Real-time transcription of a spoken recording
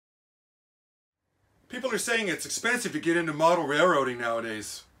People are saying it's expensive to get into model railroading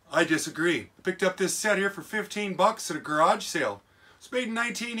nowadays. I disagree. I picked up this set here for 15 bucks at a garage sale. It's made in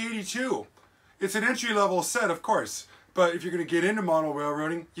 1982. It's an entry-level set, of course, but if you're going to get into model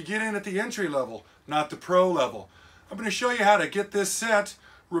railroading, you get in at the entry level, not the pro level. I'm going to show you how to get this set,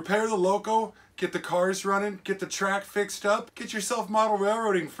 repair the loco, get the cars running, get the track fixed up, get yourself model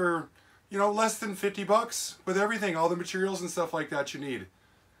railroading for, you know, less than 50 bucks with everything, all the materials and stuff like that you need.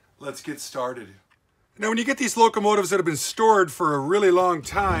 Let's get started. Now, when you get these locomotives that have been stored for a really long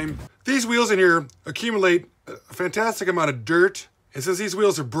time, these wheels in here accumulate a fantastic amount of dirt. And since these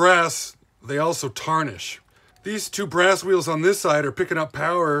wheels are brass, they also tarnish. These two brass wheels on this side are picking up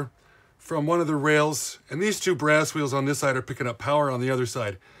power from one of the rails, and these two brass wheels on this side are picking up power on the other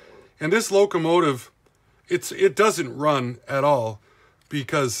side. And this locomotive, it doesn't run at all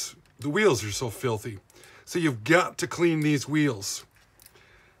because the wheels are so filthy. So you've got to clean these wheels.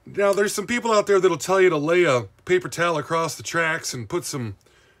 Now, there's some people out there that'll tell you to lay a paper towel across the tracks and put some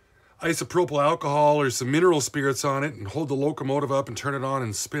isopropyl alcohol or some mineral spirits on it and hold the locomotive up and turn it on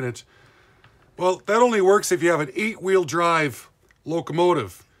and spin it. Well, that only works if you have an 8-wheel drive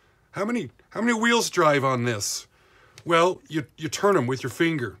locomotive. How many wheels drive on this? Well, you turn them with your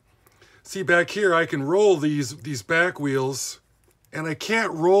finger. See, back here I can roll these back wheels, and I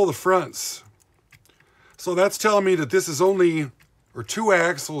can't roll the fronts. So that's telling me that this is only, or 2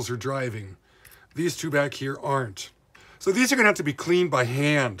 axles are driving. These 2 back here aren't. So these are going to have to be cleaned by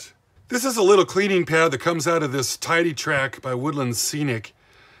hand. This is a little cleaning pad that comes out of this Tidy Track by Woodland Scenic.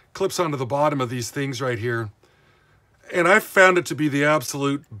 Clips onto the bottom of these things right here. And I found it to be the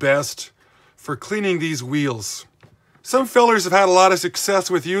absolute best for cleaning these wheels. Some fellers have had a lot of success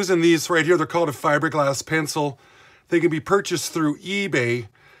with using these right here. They're called a fiberglass pencil. They can be purchased through eBay,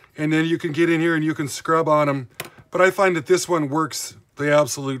 and then you can get in here and you can scrub on them. But I find that this one works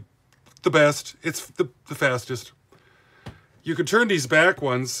the best. It's the fastest. You can turn these back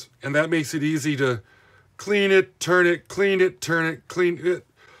ones, and that makes it easy to clean it, turn it, clean it, turn it, clean it.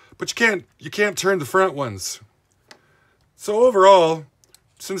 But you can't turn the front ones. So overall,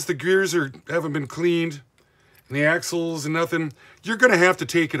 since the gears haven't been cleaned, and the axles and nothing, you're going to have to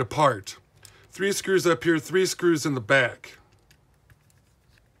take it apart. 3 screws up here, 3 screws in the back.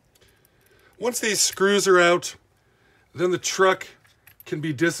 Once these screws are out, then the truck can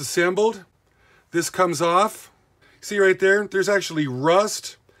be disassembled. This comes off. See right there? There's actually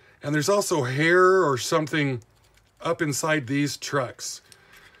rust, and there's also hair or something up inside these trucks.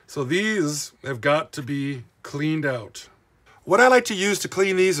 So these have got to be cleaned out. What I like to use to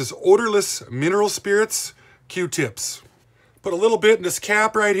clean these is odorless mineral spirits, Q-tips. Put a little bit in this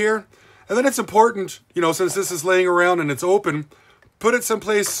cap right here, and then it's important, you know, since this is laying around and it's open, put it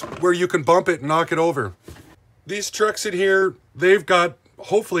someplace where you can bump it and knock it over. These trucks in here, they've got,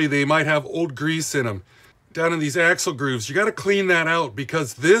 hopefully they might have old grease in them. Down in these axle grooves, you got to clean that out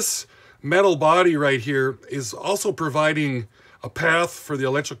because this metal body right here is also providing a path for the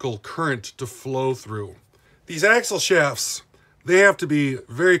electrical current to flow through. These axle shafts, they have to be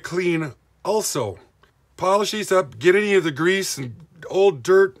very clean also. Polish these up, get any of the grease and old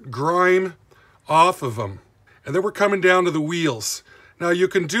dirt, grime off of them. And then we're coming down to the wheels. Now you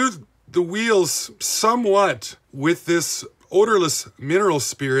can do the wheels somewhat with this odorless mineral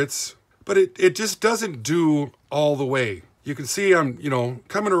spirits, but it just doesn't do all the way. You can see I'm, you know,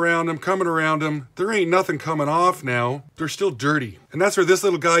 coming around them. There ain't nothing coming off now. They're still dirty. And that's where this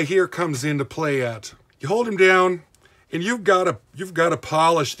little guy here comes into play at. You hold him down and you've got to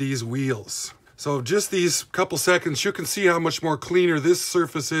polish these wheels. So just these couple seconds, you can see how much more cleaner this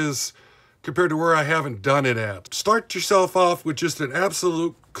surface is compared to where I haven't done it at. Start yourself off with just an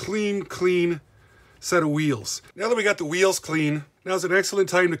absolute clean set of wheels. Now that we got the wheels clean, now's an excellent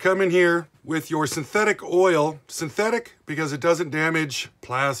time to come in here with your synthetic oil. Synthetic because it doesn't damage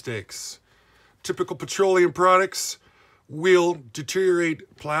plastics. Typical petroleum products will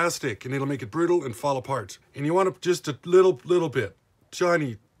deteriorate plastic and it'll make it brittle and fall apart. And you want just a little bit.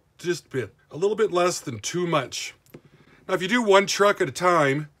 Johnny, just a bit. A little bit less than too much. Now if you do one truck at a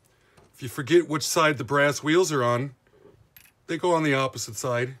time, if you forget which side the brass wheels are on, they go on the opposite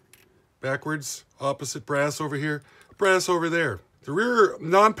side. Backwards, opposite, brass over here, brass over there. The rear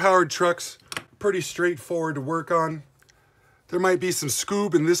non-powered trucks, pretty straightforward to work on. There might be some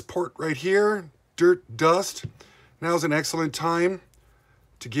scoob in this port right here, dirt, dust. Now's an excellent time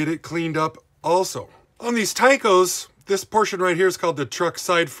to get it cleaned up also. On these Tycos, this portion right here is called the truck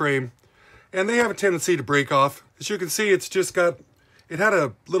side frame, and they have a tendency to break off. As you can see, it's just got, it had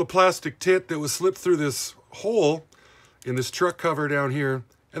a little plastic tit that was slipped through this hole in this truck cover down here,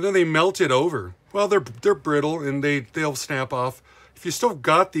 and then they melted over. Well, they're brittle and they'll snap off. if you still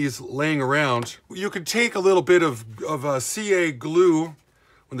got these laying around, you could take a little bit of CA glue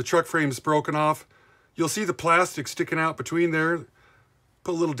when the truck frame's broken off. You'll see the plastic sticking out between there.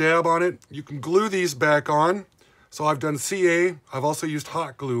 Put a little dab on it. You can glue these back on. So I've done CA. I've also used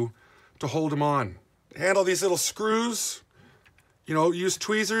hot glue to hold them on. Handle these little screws. You know, use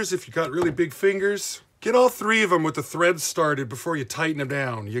tweezers if you got really big fingers. Get all three of them with the threads started before you tighten them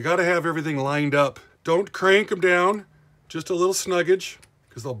down. You got to have everything lined up. Don't crank them down. Just a little snuggage,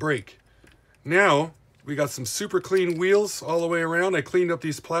 because they'll break. Now, we got some super clean wheels all the way around. I cleaned up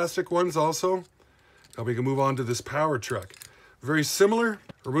these plastic ones also. Now we can move on to this power truck. Very similar.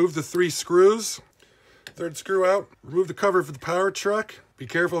 Remove the 3 screws. Third screw out. Remove the cover for the power truck. Be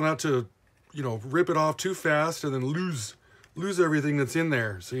careful not to, you know, rip it off too fast and then lose everything that's in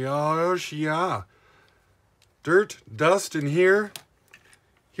there. See, oh yeah. Dirt, dust in here.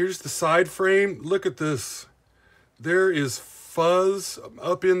 Here's the side frame. Look at this. There is fuzz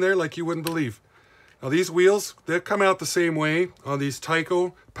up in there like you wouldn't believe. Now these wheels, they come out the same way on these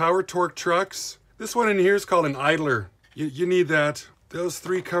Tyco power torque trucks. This one in here is called an idler. You need that. Those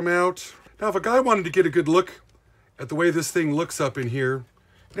 3 come out. Now if a guy wanted to get a good look at the way this thing looks up in here,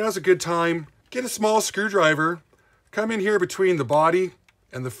 now's a good time. Get a small screwdriver. Come in here between the body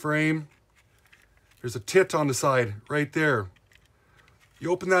and the frame. There's a tit on the side right there. You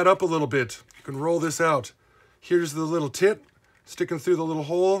open that up a little bit. You can roll this out. Here's the little tit sticking through the little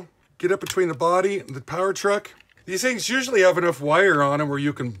hole. Get up between the body and the power truck. These things usually have enough wire on them where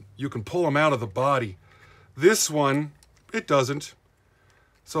you can pull them out of the body. This one, it doesn't.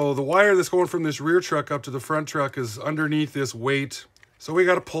 So the wire that's going from this rear truck up to the front truck is underneath this weight. So we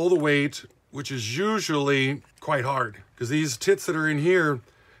got to pull the weight, which is usually quite hard because these tits that are in here,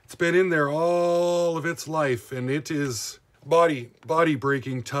 it's been in there all of its life and it is body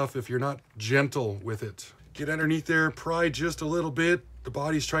breaking tough if you're not gentle with it. Get underneath there, pry just a little bit. The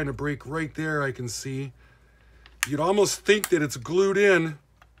body's trying to break right there, I can see. You'd almost think that it's glued in,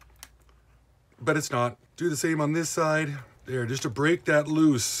 but it's not. Do the same on this side. There, just to break that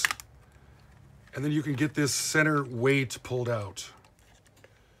loose. And then you can get this center weight pulled out.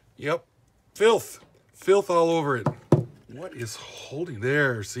 Yep, filth. Filth all over it. What is holding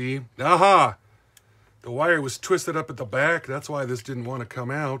there, see? Aha! The wire was twisted up at the back. That's why this didn't want to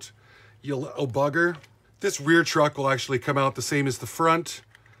come out. You little bugger. This rear truck will actually come out the same as the front.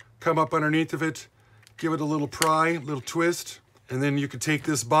 Come up underneath of it. Give it a little pry, little twist. And then you could take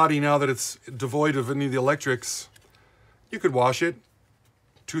this body now that it's devoid of any of the electrics. You could wash it.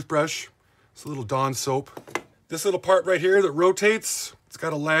 Toothbrush. It's a little Dawn soap. This little part right here that rotates, it's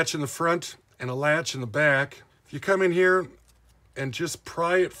got a latch in the front and a latch in the back. If you come in here and just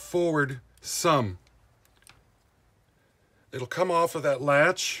pry it forward some, it'll come off of that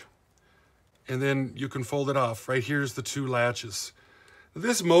latch and then you can fold it off. Right here's the 2 latches.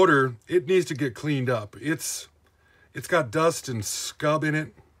 This motor, it needs to get cleaned up. It's got dust and scub in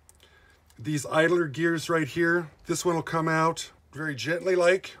it. These idler gears right here, this one will come out very gently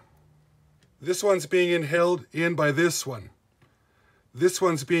like. This one's being held in by this one. This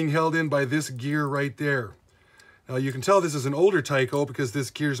one's being held in by this gear right there. Now you can tell this is an older Tyco because this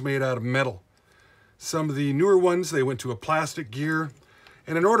gear's made out of metal. Some of the newer ones, they went to a plastic gear.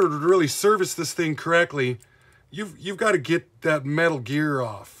 And in order to really service this thing correctly, you've got to get that metal gear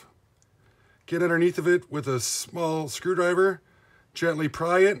off. Get underneath of it with a small screwdriver, gently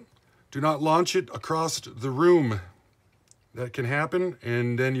pry it. Do not launch it across the room. That can happen,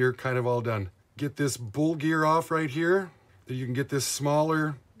 and then you're kind of all done. Get this bull gear off right here. Then you can get this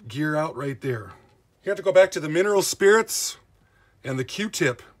smaller gear out right there. You have to go back to the mineral spirits and the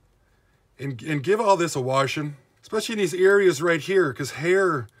Q-tip and give all this a washing, especially in these areas right here, because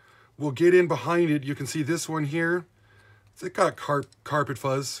hair will get in behind it. You can see this one here. It got carpet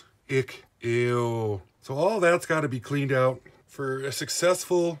fuzz. Ick. Ew. So all that's got to be cleaned out for a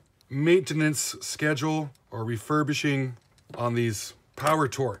successful maintenance schedule or refurbishing on these power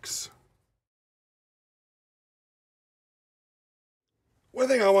torques. One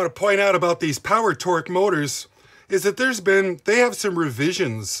thing I want to point out about these power torque motors is that they have some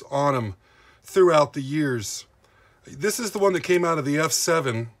revisions on them throughout the years. This is the one that came out of the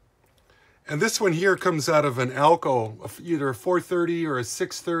F-7, and this one here comes out of an Alco, either a 430 or a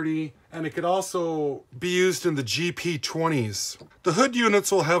 630, and it could also be used in the GP20s. The hood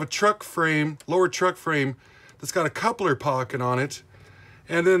units will have a truck frame, lower truck frame, that's got a coupler pocket on it,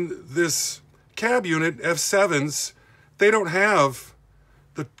 and then this cab unit, F7s, they don't have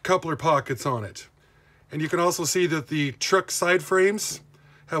the coupler pockets on it. And you can also see that the truck side frames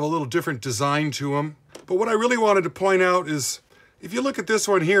have a little different design to them. But what I really wanted to point out is, if you look at this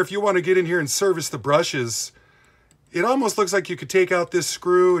one here, if you want to get in here and service the brushes, It almost looks like you could take out this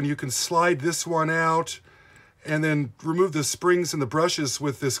screw and you can slide this one out and then remove the springs and the brushes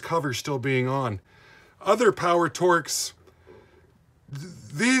with this cover still being on. Other power torques,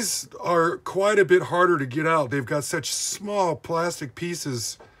 these are quite a bit harder to get out. They've got such small plastic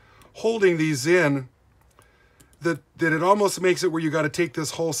pieces holding these in that it almost makes it where you got to take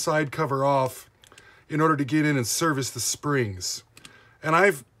this whole side cover off in order to get in and service the springs. And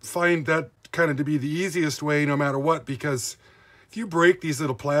I find that kind of to be the easiest way no matter what, because if you break these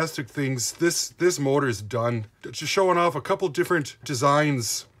little plastic things, this motor is done. Just showing off a couple different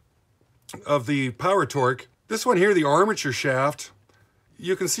designs of the power torque. This one here, the armature shaft,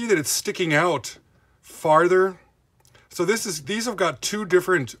 you can see that it's sticking out farther. So these have got two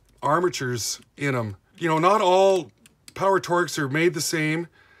different armatures in them. You know, not all power torques are made the same,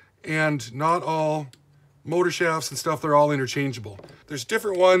 and not all motor shafts and stuff, they're all interchangeable. There's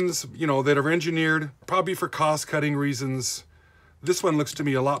different ones, you know, that are engineered probably for cost-cutting reasons. This one looks to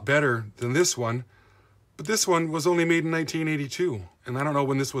me a lot better than this one, but this one was only made in 1982, and I don't know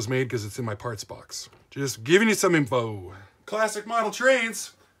when this was made because it's in my parts box. Just giving you some info. Classic model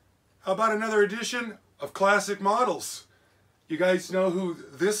trains. How about another edition of classic models? You guys know who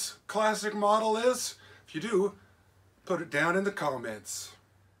this classic model is? If you do, put it down in the comments.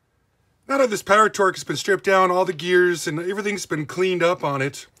 Now that this power torque has been stripped down, all the gears and everything's been cleaned up on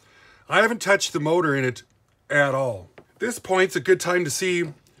it, I haven't touched the motor in it at all. At this point's a good time to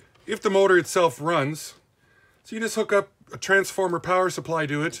see if the motor itself runs. So you just hook up a transformer power supply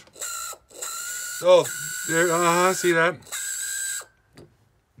to it. Oh, there, see that?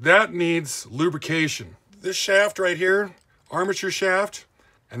 That needs lubrication. This shaft right here, armature shaft,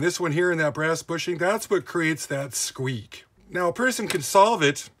 and this one here in that brass bushing, that's what creates that squeak. Now a person can solve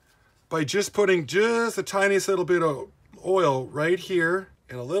it by just putting just the tiniest little bit of oil right here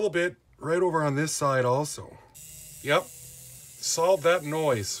and a little bit right over on this side also. Yep, solve that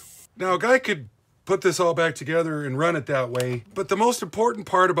noise. Now a guy could put this all back together and run it that way, but the most important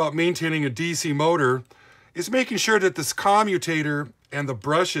part about maintaining a DC motor is making sure that this commutator and the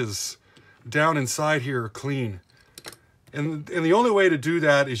brushes down inside here are clean. And the only way to do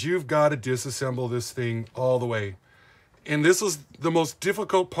that is you've got to disassemble this thing all the way. And this is the most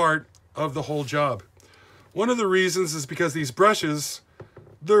difficult part of the whole job. One of the reasons is because these brushes,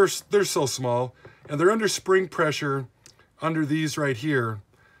 they're so small and they're under spring pressure under these right here.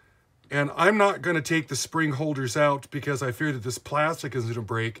 And I'm not going to take the spring holders out because I fear that this plastic is going to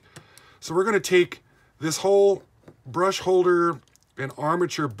break. So we're going to take this whole brush holder and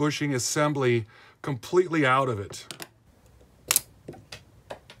armature bushing assembly completely out of it.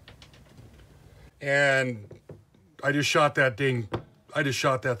 And I just shot that thing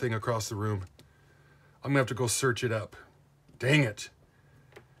across the room. I'm gonna have to go search it up. Dang it.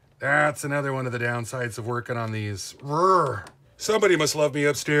 That's another one of the downsides of working on these. Rrr. Somebody must love me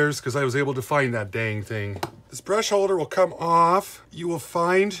upstairs because I was able to find that dang thing. This brush holder will come off. You will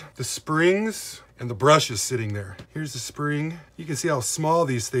find the springs and the brushes sitting there. Here's the spring. You can see how small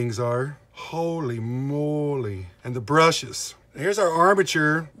these things are. Holy moly. And the brushes. Here's our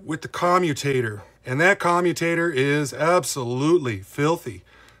armature with the commutator. And that commutator is absolutely filthy.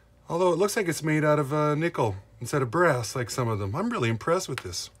 Although it looks like it's made out of nickel instead of brass like some of them. I'm really impressed with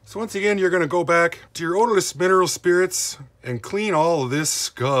this. So once again, you're gonna go back to your odorless mineral spirits and clean all of this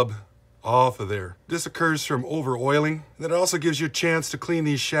scub off of there. This occurs from over oiling. Then it also gives you a chance to clean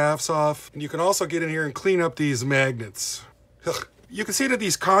these shafts off. And you can also get in here and clean up these magnets. Ugh. You can see that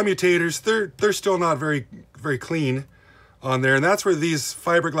these commutators, they're still not very clean on there. And that's where these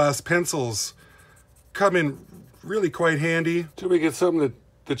fiberglass pencils come in really quite handy. Till we get something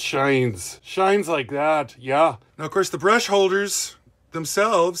that shines like that. Yeah. Now of course the brush holders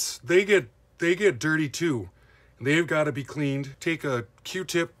themselves, they get dirty too. And they've got to be cleaned. Take a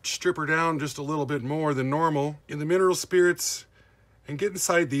Q-tip, strip her down just a little bit more than normal in the mineral spirits and get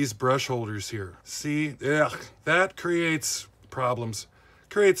inside these brush holders here. See, ugh, that creates problems.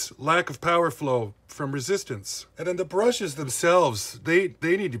 Creates lack of power flow from resistance. And then the brushes themselves, they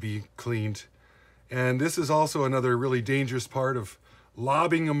need to be cleaned. And this is also another really dangerous part of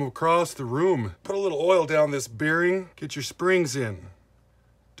lobbing them across the room. Put a little oil down this bearing, get your springs in.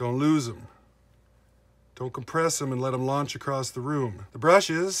 Don't lose them. Don't compress them and let them launch across the room. The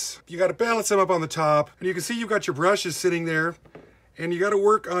brushes, you got to balance them up on the top. And you can see you've got your brushes sitting there. And you got to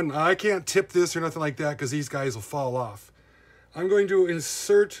work on, I can't tip this or nothing like that because these guys will fall off. I'm going to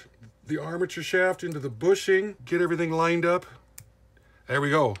insert the armature shaft into the bushing, get everything lined up. There we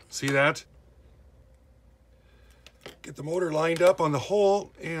go. See that? Get the motor lined up on the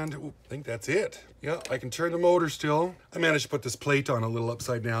hole, and I think that's it. Yeah, I can turn the motor still. I managed to put this plate on a little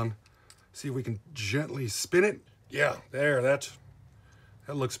upside down. See if we can gently spin it. Yeah, there, that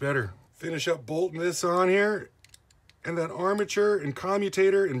looks better. Finish up bolting this on here, and that armature and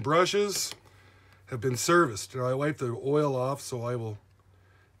commutator and brushes have been serviced. Now I wiped the oil off, so I will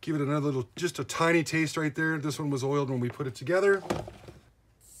give it another little, just a tiny taste right there. This one was oiled when we put it together.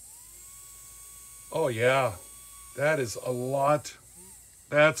 Oh yeah, that is a lot.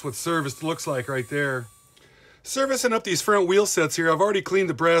 That's what serviced looks like right there. Servicing up these front wheel sets here, I've already cleaned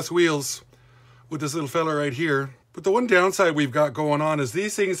the brass wheels with this little fella right here. But the one downside we've got going on is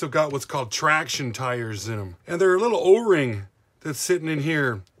these things have got what's called traction tires in them. And they're a little O-ring that's sitting in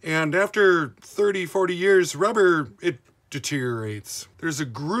here. And after 30, 40 years, rubber, it deteriorates. There's a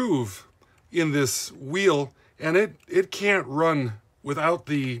groove in this wheel, and it can't run without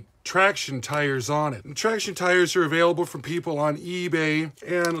the traction tires on it. And traction tires are available from people on eBay,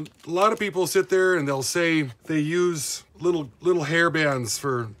 and a lot of people sit there and they'll say they use little hair bands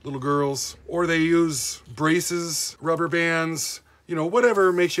for little girls, or they use braces, rubber bands, you know,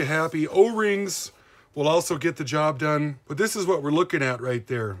 whatever makes you happy. O-rings will also get the job done, but this is what we're looking at right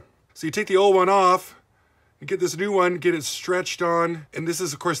there. So you take the old one off and get this new one, get it stretched on, and this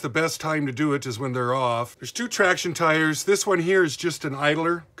is of course the best time to do it is when they're off. There's two traction tires. This one here is just an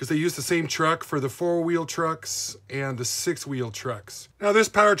idler because they use the same truck for the 4-wheel trucks and the 6-wheel trucks. Now this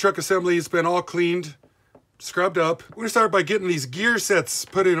power truck assembly has been all cleaned, scrubbed up. We're gonna start by getting these gear sets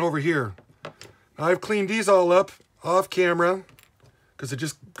put in over here. Now I've cleaned these all up off camera because it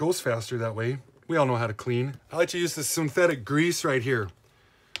just goes faster that way. We all know how to clean. I like to use this synthetic grease right here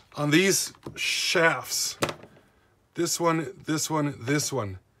on these shafts. This one, this one, this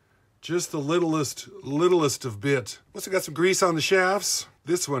one. Just the littlest of bit. Once I got some grease on the shafts,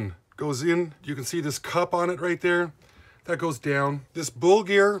 this one goes in. You can see this cup on it right there. That goes down. This bull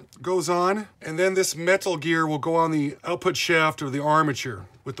gear goes on, and then this metal gear will go on the output shaft of the armature.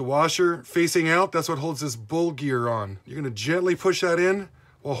 With the washer facing out, that's what holds this bull gear on. You're gonna gently push that in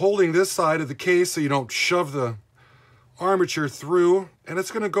while holding this side of the case so you don't shove the armature through, and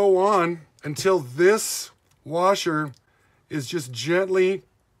it's going to go on until this washer is just gently,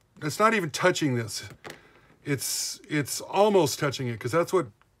 it's not even touching this, it's almost touching it because that's what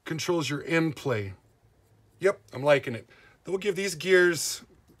controls your end play. Yep, I'm liking it. Then we'll give these gears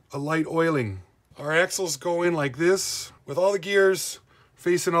a light oiling. Our axles go in like this with all the gears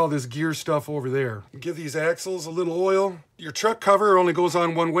facing all this gear stuff over there. Give these axles a little oil. Your truck cover only goes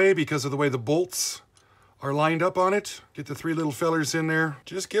on one way because of the way the bolts are lined up on it. Get the 3 little fellers in there.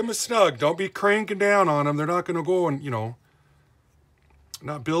 Just give them a snug. Don't be cranking down on them. They're not going to go and, you know,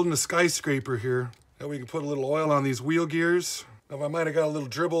 not building a skyscraper here. Now we can put a little oil on these wheel gears. Now I might have got a little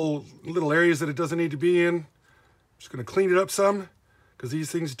dribble, little areas that it doesn't need to be in. Just going to clean it up some because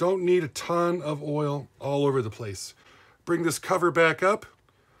these things don't need a ton of oil all over the place. Bring this cover back up,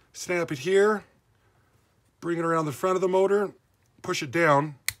 snap it here, bring it around the front of the motor, push it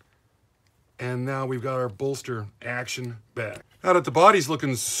down, and now we've got our bolster action back. Now that the body's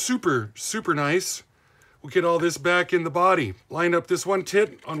looking super, super nice, we'll get all this back in the body. Line up this one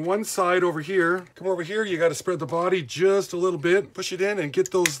tit on one side over here. Come over here, you gotta spread the body just a little bit. Push it in and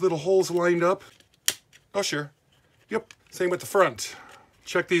get those little holes lined up. Oh, sure. Yep, same with the front.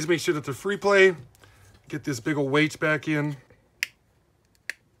 Check these, make sure that they're free play. Get this big old weight back in.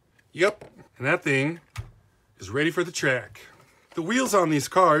 Yep, and that thing is ready for the track. The wheels on these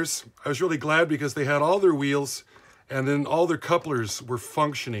cars, I was really glad because they had all their wheels and then all their couplers were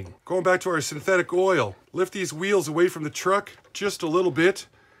functioning. Going back to our synthetic oil, lift these wheels away from the truck just a little bit,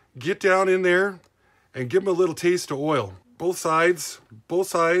 get down in there and give them a little taste of oil. Both sides,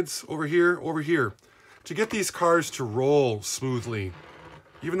 over here, to get these cars to roll smoothly.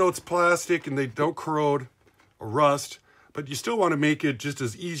 Even though it's plastic and they don't corrode or rust, but you still want to make it just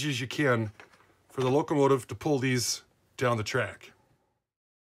as easy as you can for the locomotive to pull these down the track.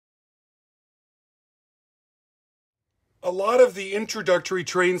 A lot of the introductory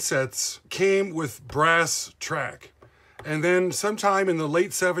train sets came with brass track. And then sometime in the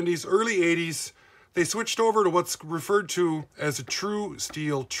late 70s, early 80s, they switched over to what's referred to as a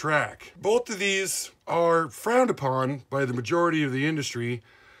Tru-Steel track. Both of these are frowned upon by the majority of the industry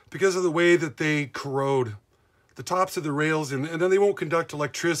because of the way that they corrode the tops of the rails and then they won't conduct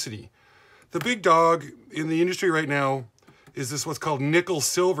electricity. The big dog in the industry right now is this what's called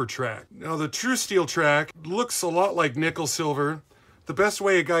nickel-silver track. Now the Tru-Steel track looks a lot like nickel-silver. The best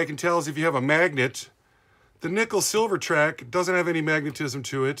way a guy can tell is if you have a magnet. The nickel-silver track doesn't have any magnetism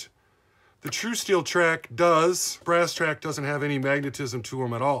to it. The Tru-Steel track does. Brass track doesn't have any magnetism to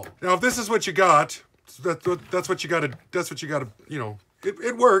them at all. Now, if this is what you got, that's what you gotta, you know,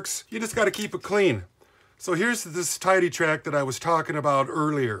 it works. You just gotta keep it clean. So here's this tidy track that I was talking about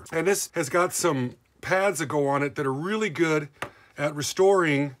earlier. And this has got some pads that go on it that are really good at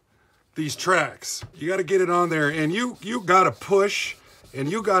restoring these tracks. You got to get it on there, and you got to push and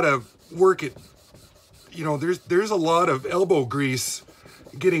you got to work it. You know, there's a lot of elbow grease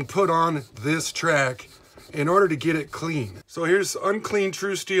getting put on this track in order to get it clean. So here's unclean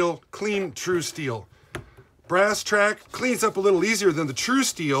Tru-Steel, clean Tru-Steel. Brass track cleans up a little easier than the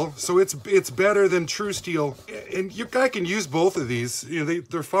Tru-Steel, so it's better than Tru-Steel. And you guys can use both of these. You know,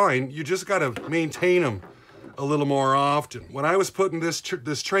 they're fine. You just got to maintain them a little more often. When I was putting this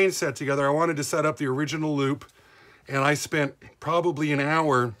train set together, I wanted to set up the original loop, and I spent probably an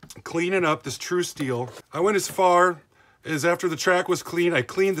hour cleaning up this Tru-Steel. I went as far as after the track was clean, I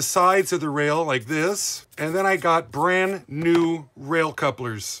cleaned the sides of the rail like this, and then I got brand new rail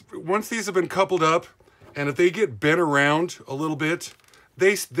couplers. Once these have been coupled up, and if they get bent around a little bit,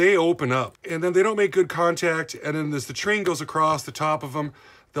 they open up, and then they don't make good contact, and then as the train goes across the top of them,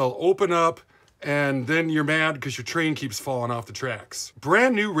 they'll open up, and then you're mad because your train keeps falling off the tracks.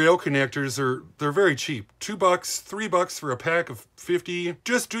 Brand new rail connectors they're very cheap. $2, $3 for a pack of 50.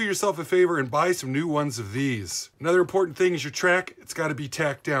 Just do yourself a favor and buy some new ones of these. Another important thing is your track, it's got to be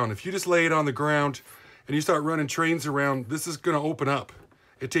tacked down. If you just lay it on the ground and you start running trains around, this is going to open up.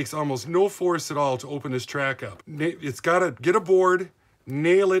 It takes almost no force at all to open this track up. It's got to get a board,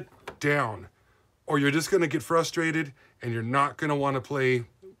 nail it down, or you're just going to get frustrated and you're not going to want to play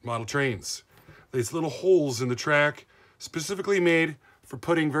model trains. These little holes in the track specifically made for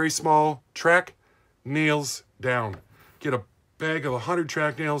putting very small track nails down. Get a bag of 100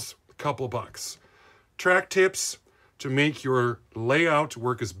 track nails, a couple bucks. Track tips to make your layout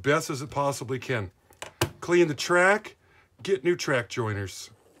work as best as it possibly can. Clean the track, get new track joiners.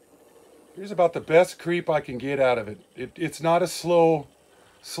 Here's about the best creep I can get out of it. It's not a slow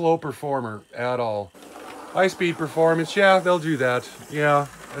performer at all. High-speed performance, yeah, they'll do that. Yeah,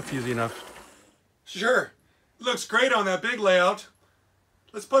 that's easy enough. Sure, looks great on that big layout.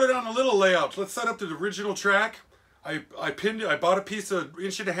 Let's put it on a little layout. Let's set up the original track. I bought a piece of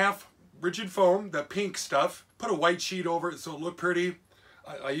 1.5-inch rigid foam, that pink stuff. Put a white sheet over it so it looked pretty.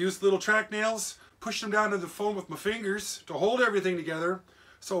 I used little track nails, pushed them down into the foam with my fingers to hold everything together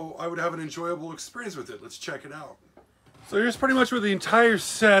so I would have an enjoyable experience with it. Let's check it out. So here's pretty much what the entire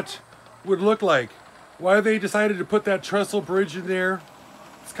set would look like. Why they decided to put that trestle bridge in there,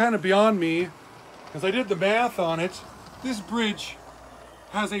 it's kind of beyond me, because I did the math on it. This bridge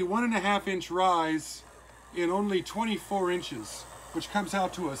has a 1.5-inch rise in only 24 inches, which comes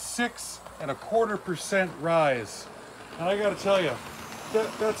out to a 6.25% rise. And I gotta tell you,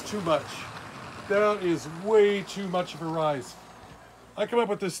 that's too much. That is way too much of a rise. I come up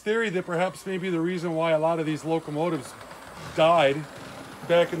with this theory that perhaps maybe the reason why a lot of these locomotives died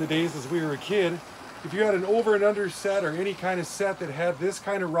back in the days as we were a kid, if you had an over and under set or any kind of set that had this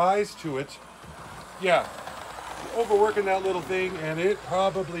kind of rise to it, yeah, overworking that little thing and it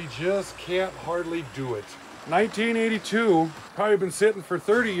probably just can't hardly do it. 1982, probably been sitting for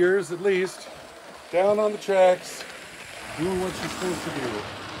 30 years at least, down on the tracks, doing what she's supposed to do.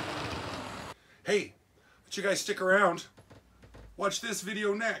 Hey, but you guys stick around. Watch this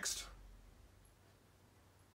video next.